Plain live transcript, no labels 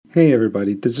Hey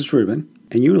everybody, this is Ruben,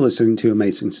 and you're listening to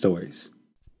Amazing Stories.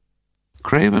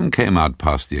 Craven came out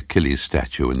past the Achilles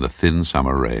statue in the thin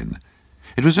summer rain.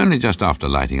 It was only just after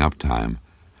lighting up time,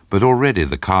 but already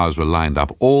the cars were lined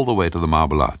up all the way to the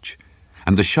Marble Arch,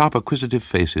 and the sharp, acquisitive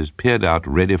faces peered out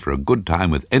ready for a good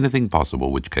time with anything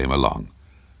possible which came along.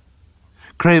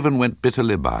 Craven went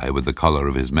bitterly by with the collar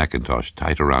of his mackintosh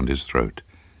tight around his throat.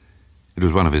 It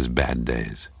was one of his bad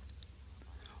days.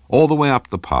 All the way up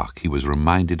the park he was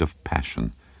reminded of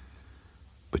passion.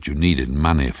 But you needed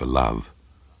money for love.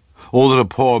 All that a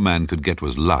poor man could get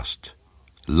was lust.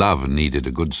 Love needed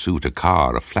a good suit, a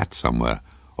car, a flat somewhere,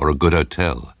 or a good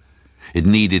hotel. It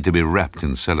needed to be wrapped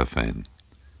in cellophane.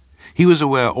 He was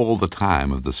aware all the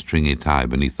time of the stringy tie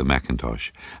beneath the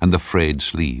mackintosh and the frayed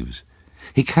sleeves.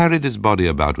 He carried his body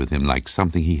about with him like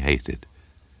something he hated.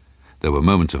 There were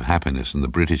moments of happiness in the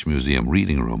British Museum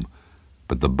reading room,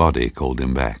 but the body called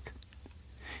him back.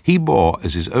 He bore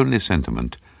as his only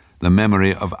sentiment the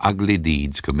memory of ugly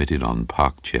deeds committed on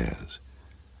park chairs.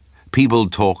 People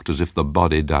talked as if the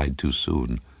body died too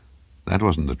soon. That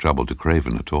wasn't the trouble to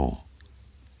Craven at all.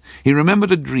 He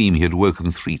remembered a dream he had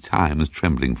woken 3 times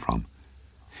trembling from.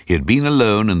 He had been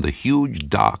alone in the huge,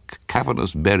 dark,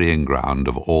 cavernous burying ground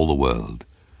of all the world.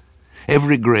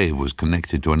 Every grave was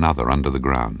connected to another under the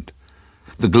ground.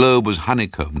 The globe was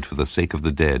honeycombed for the sake of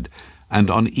the dead, and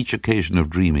on each occasion of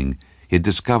dreaming he had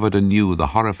discovered anew the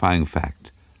horrifying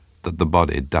fact that the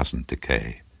body doesn't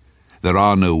decay. There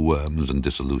are no worms and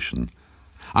dissolution.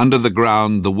 Under the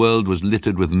ground the world was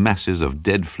littered with masses of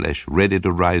dead flesh ready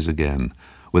to rise again,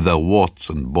 with their warts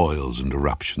and boils and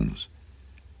eruptions.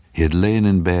 He had lain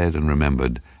in bed and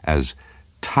remembered, as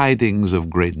tidings of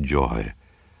great joy,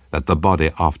 that the body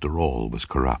after all was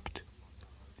corrupt.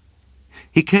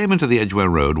 He came into the Edgware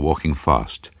Road walking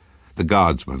fast. The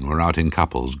guardsmen were out in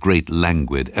couples, great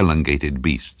languid, elongated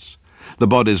beasts, the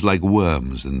bodies like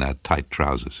worms in their tight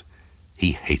trousers.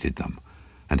 He hated them,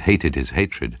 and hated his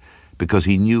hatred, because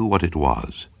he knew what it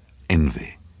was,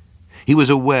 envy. He was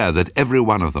aware that every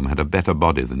one of them had a better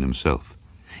body than himself.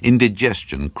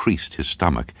 Indigestion creased his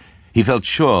stomach. He felt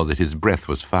sure that his breath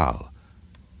was foul.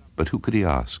 But who could he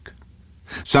ask?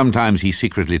 Sometimes he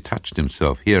secretly touched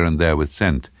himself here and there with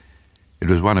scent. It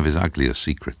was one of his ugliest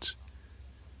secrets.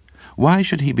 Why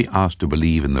should he be asked to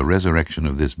believe in the resurrection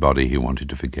of this body he wanted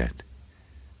to forget?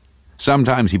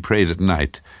 Sometimes he prayed at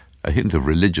night. A hint of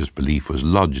religious belief was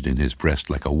lodged in his breast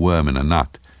like a worm in a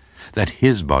nut, that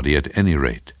his body at any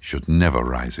rate should never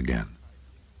rise again.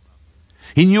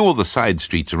 He knew all the side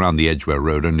streets around the Edgware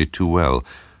Road only too well.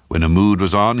 When a mood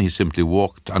was on, he simply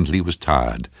walked until he was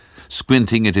tired,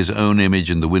 squinting at his own image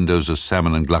in the windows of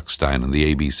Salmon and Gluckstein and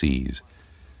the ABCs.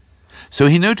 So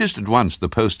he noticed at once the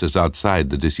posters outside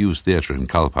the disused theatre in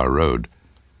Culpar Road.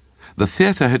 The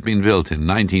theatre had been built in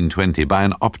 1920 by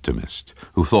an optimist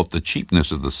who thought the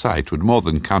cheapness of the site would more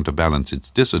than counterbalance its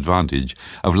disadvantage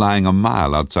of lying a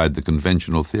mile outside the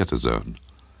conventional theatre zone.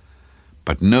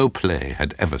 But no play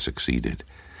had ever succeeded,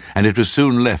 and it was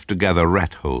soon left to gather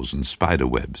rat holes and spider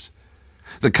webs.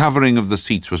 The covering of the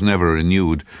seats was never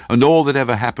renewed, and all that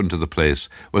ever happened to the place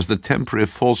was the temporary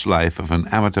false life of an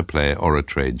amateur play or a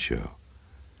trade show.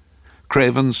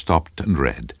 Craven stopped and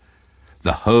read.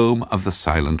 The home of the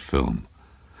silent film.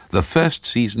 The first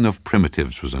season of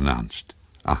Primitives was announced.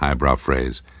 A highbrow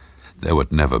phrase. There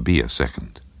would never be a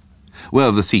second.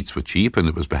 Well, the seats were cheap, and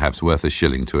it was perhaps worth a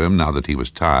shilling to him, now that he was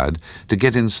tired, to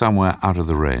get in somewhere out of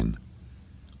the rain.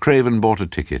 Craven bought a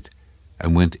ticket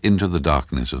and went into the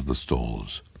darkness of the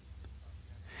stalls.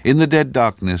 In the dead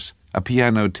darkness, a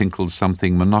piano tinkled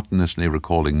something monotonously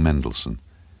recalling Mendelssohn.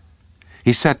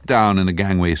 He sat down in a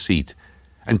gangway seat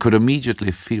and could immediately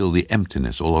feel the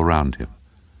emptiness all around him.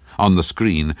 On the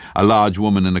screen, a large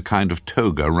woman in a kind of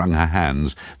toga wrung her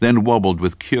hands, then wobbled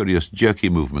with curious, jerky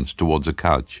movements towards a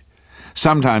couch.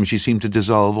 Sometimes she seemed to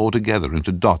dissolve altogether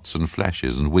into dots and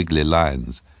flashes and wiggly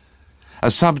lines.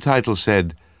 A subtitle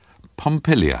said,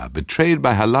 Pompilia, betrayed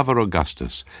by her lover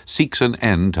Augustus, seeks an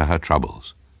end to her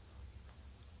troubles.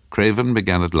 Craven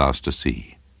began at last to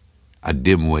see. A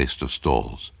dim waste of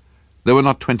stalls. There were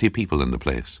not 20 people in the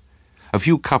place. A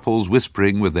few couples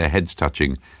whispering with their heads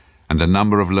touching, and a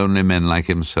number of lonely men like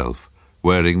himself,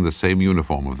 wearing the same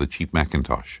uniform of the cheap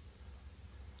mackintosh.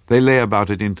 They lay about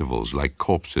at intervals like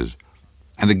corpses,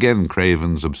 and again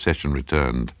Craven's obsession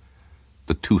returned,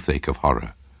 the toothache of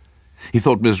horror. He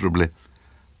thought miserably,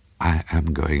 I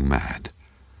am going mad.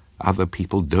 Other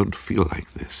people don't feel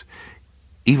like this.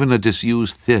 Even a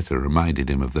disused theatre reminded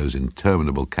him of those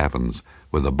interminable caverns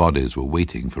where the bodies were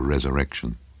waiting for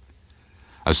resurrection.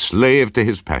 A slave to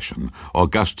his passion,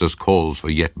 Augustus calls for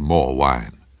yet more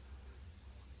wine.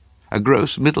 A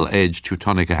gross, middle-aged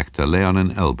Teutonic actor lay on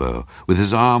an elbow, with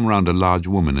his arm round a large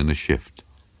woman in a shift.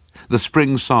 The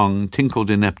spring song tinkled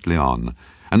ineptly on,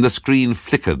 and the screen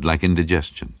flickered like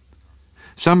indigestion.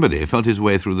 Somebody felt his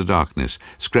way through the darkness,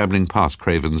 scrabbling past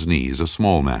Craven's knees, a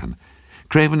small man.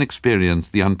 Craven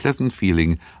experienced the unpleasant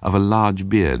feeling of a large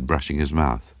beard brushing his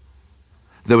mouth.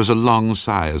 There was a long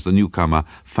sigh as the newcomer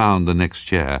found the next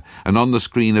chair, and on the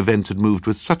screen events had moved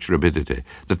with such rapidity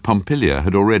that Pompilia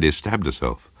had already stabbed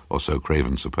herself, or so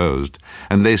Craven supposed,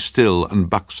 and lay still and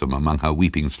buxom among her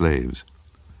weeping slaves.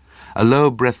 A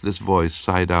low, breathless voice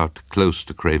sighed out close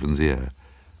to Craven's ear.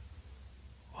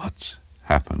 "What's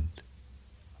happened?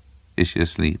 Is she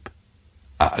asleep?"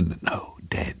 "No,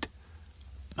 dead.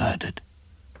 Murdered,"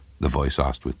 the voice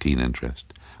asked with keen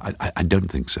interest. I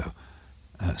don't think so.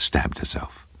 Stabbed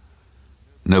herself."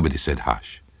 Nobody said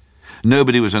hush.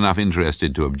 Nobody was enough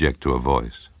interested to object to a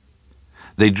voice.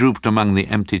 They drooped among the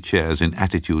empty chairs in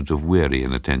attitudes of weary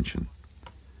inattention.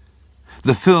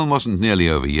 The film wasn't nearly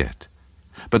over yet,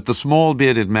 but the small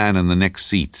bearded man in the next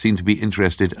seat seemed to be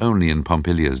interested only in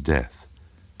Pompilia's death.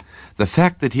 The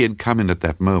fact that he had come in at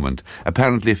that moment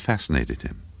apparently fascinated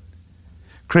him.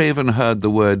 Craven heard the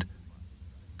word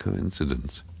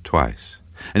coincidence twice,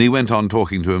 and he went on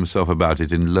talking to himself about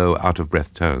it in low,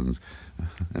 out-of-breath tones.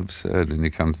 Absurd when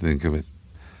you come to think of it.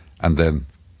 And then,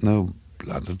 no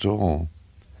blood at all.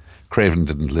 Craven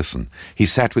didn't listen. He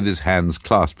sat with his hands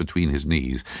clasped between his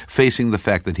knees, facing the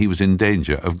fact that he was in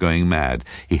danger of going mad.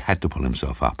 He had to pull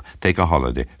himself up, take a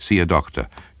holiday, see a doctor.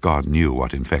 God knew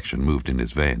what infection moved in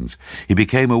his veins. He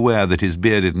became aware that his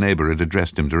bearded neighbor had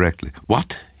addressed him directly.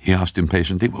 "What?" he asked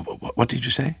impatiently. What did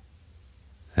you say?"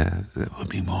 There would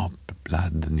be more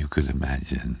blood than you could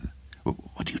imagine."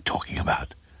 "What are you talking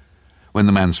about?" When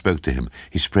the man spoke to him,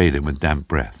 he sprayed him with damp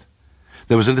breath.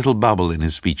 There was a little bubble in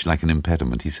his speech like an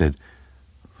impediment. He said,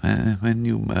 "When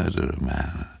you murder a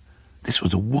man—" "This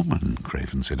was a woman,"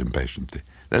 Craven said impatiently.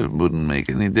 "That wouldn't make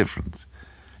any difference.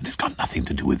 And it's got nothing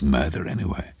to do with murder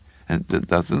anyway. And that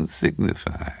doesn't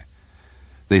signify."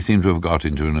 They seemed to have got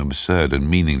into an absurd and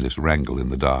meaningless wrangle in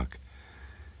the dark.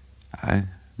 "I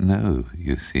know,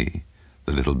 you see,"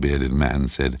 the little bearded man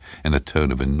said in a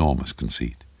tone of enormous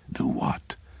conceit. "Know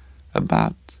what?"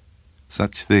 "About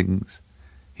such things,"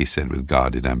 he said with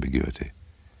guarded ambiguity.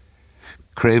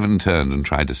 Craven turned and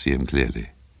tried to see him clearly.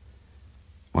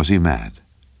 Was he mad?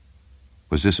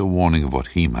 Was this a warning of what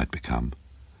he might become,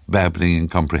 babbling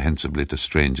incomprehensibly to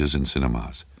strangers in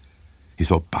cinemas? He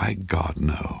thought, by God,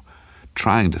 no.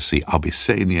 Trying to see, I'll be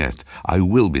sane yet. I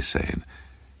will be sane.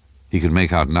 He could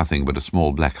make out nothing but a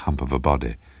small black hump of a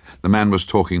body. The man was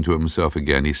talking to himself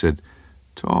again. He said,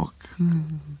 "Talk,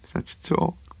 such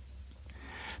talk.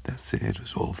 That's it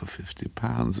was all for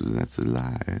 £50. That's a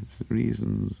lie. It's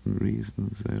reasons and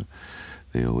reasons.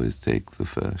 They always take the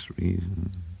first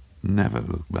reason. Never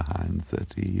look behind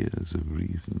 30 years of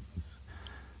reasons.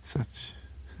 Such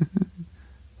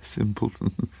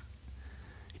simpletons."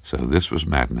 So this was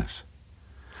madness.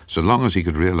 So long as he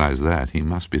could realize that, he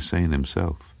must be sane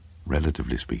himself,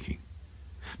 relatively speaking.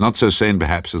 Not so sane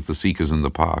perhaps as the seekers in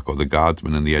the park or the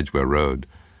guardsmen in the Edgware Road,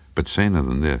 but saner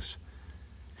than this.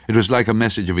 It was like a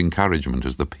message of encouragement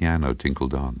as the piano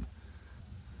tinkled on.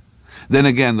 Then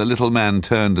again the little man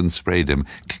turned and sprayed him.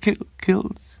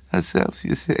 Killed herself,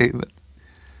 you say, but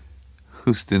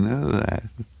who's to know that?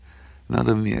 Not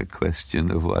a mere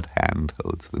question of what hand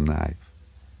holds the knife.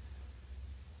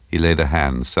 He laid a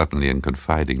hand suddenly and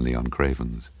confidingly on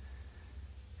Craven's.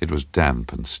 It was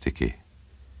damp and sticky.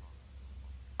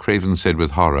 Craven said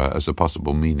with horror as a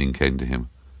possible meaning came to him,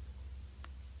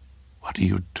 "What are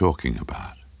you talking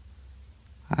about?"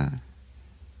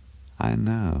 I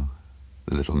know,"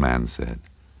 the little man said.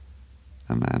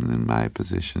 "A man in my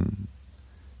position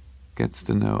gets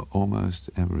to know almost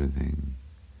everything."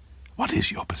 "What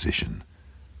is your position?"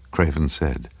 Craven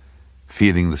said,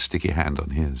 feeling the sticky hand on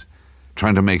his,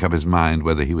 trying to make up his mind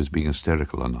whether he was being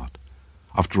hysterical or not.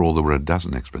 After all, there were a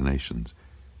dozen explanations.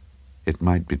 It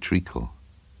might be treacle.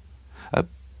 "A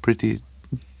pretty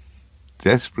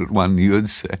desperate one, you'd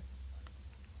say."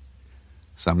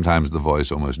 Sometimes the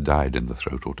voice almost died in the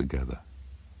throat altogether.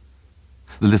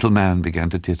 The little man began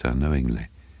to titter knowingly.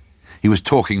 He was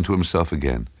talking to himself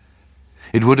again.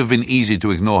 It would have been easy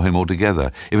to ignore him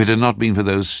altogether if it had not been for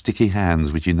those sticky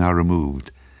hands which he now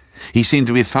removed. He seemed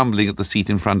to be fumbling at the seat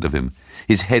in front of him.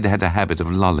 His head had a habit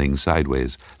of lolling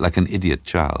sideways, like an idiot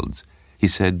child's. He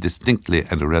said distinctly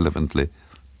and irrelevantly,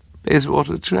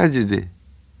 "Bayswater tragedy."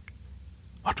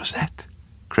 "What was that?"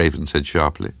 Craven said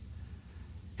sharply.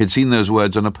 He'd seen those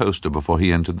words on a poster before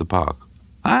he entered the park.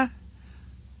 "Huh?"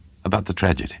 "About the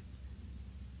tragedy."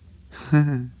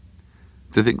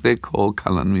 To think they call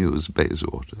Cullen Mews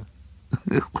Bayswater.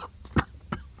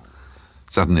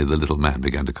 Suddenly the little man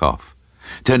began to cough.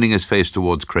 Turning his face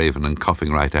towards Craven and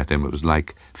coughing right at him, it was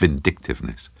like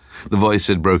vindictiveness. The voice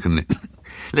said brokenly,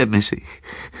 "Let me see.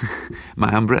 My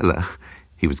umbrella."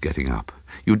 He was getting up.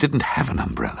 "You didn't have an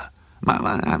umbrella."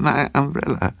 My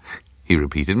umbrella," he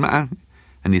repeated.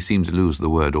 And he seemed to lose the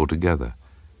word altogether.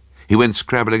 He went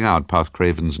scrabbling out past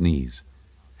Craven's knees.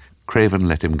 Craven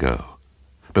let him go.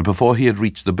 But before he had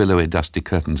reached the billowy, dusty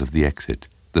curtains of the exit,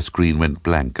 the screen went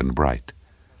blank and bright.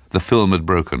 The film had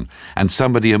broken, and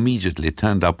somebody immediately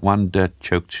turned up one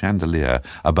dirt-choked chandelier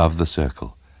above the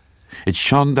circle. It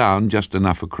shone down just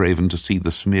enough for Craven to see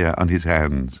the smear on his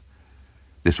hands.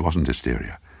 This wasn't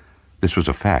hysteria. This was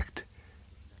a fact.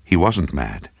 He wasn't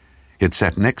mad. He had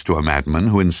sat next to a madman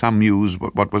who in some muse,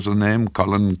 what was the name?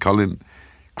 Colin.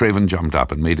 Craven jumped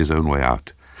up and made his own way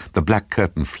out. The black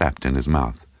curtain flapped in his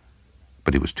mouth.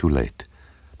 But he was too late.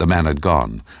 The man had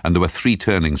gone, and there were 3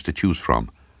 turnings to choose from.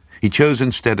 He chose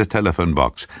instead a telephone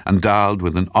box and dialed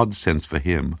with an odd sense for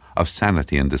him of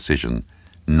sanity and decision,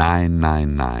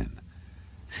 999.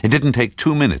 It didn't take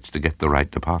 2 minutes to get the right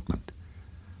department.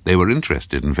 They were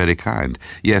interested and very kind.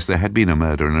 Yes, there had been a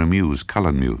murder in a mews,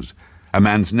 Cullen Mews. A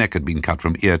man's neck had been cut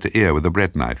from ear to ear with a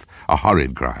bread knife, a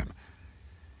horrid crime.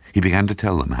 He began to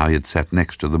tell them how he had sat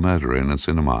next to the murderer in a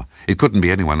cinema. It couldn't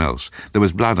be anyone else. There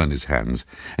was blood on his hands,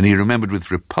 and he remembered with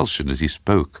repulsion as he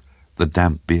spoke the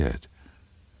damp beard.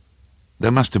 There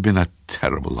must have been a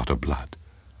terrible lot of blood.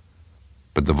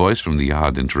 But the voice from the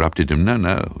yard interrupted him.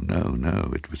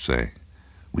 No, it was saying.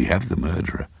 We have the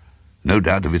murderer. No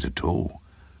doubt of it at all.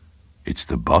 It's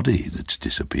the body that's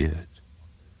disappeared.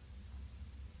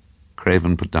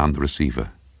 Craven put down the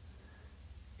receiver.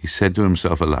 He said to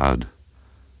himself aloud,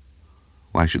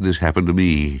 "Why should this happen to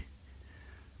me?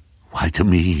 Why to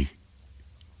me?"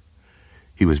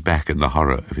 He was back in the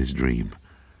horror of his dream.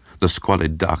 The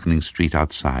squalid, darkening street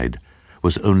outside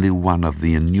was only one of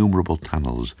the innumerable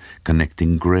tunnels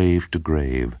connecting grave to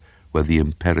grave where the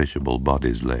imperishable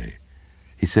bodies lay.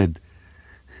 He said,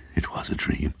 "It was a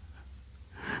dream.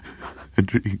 A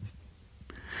dream."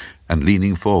 And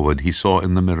leaning forward, he saw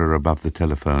in the mirror above the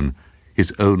telephone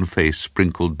his own face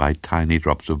sprinkled by tiny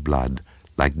drops of blood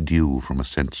like dew from a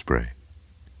scent spray.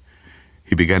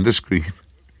 He began to scream,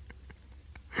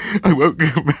 "I won't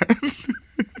go mad.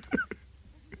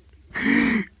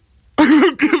 I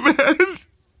won't go mad.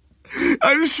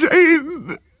 I'm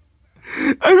sane.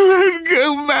 I won't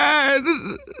go mad."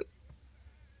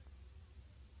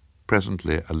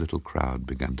 Presently a little crowd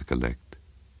began to collect,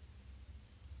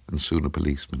 and soon a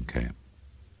policeman came.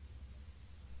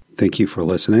 Thank you for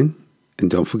listening, and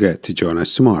don't forget to join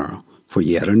us tomorrow for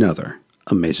yet another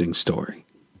amazing story.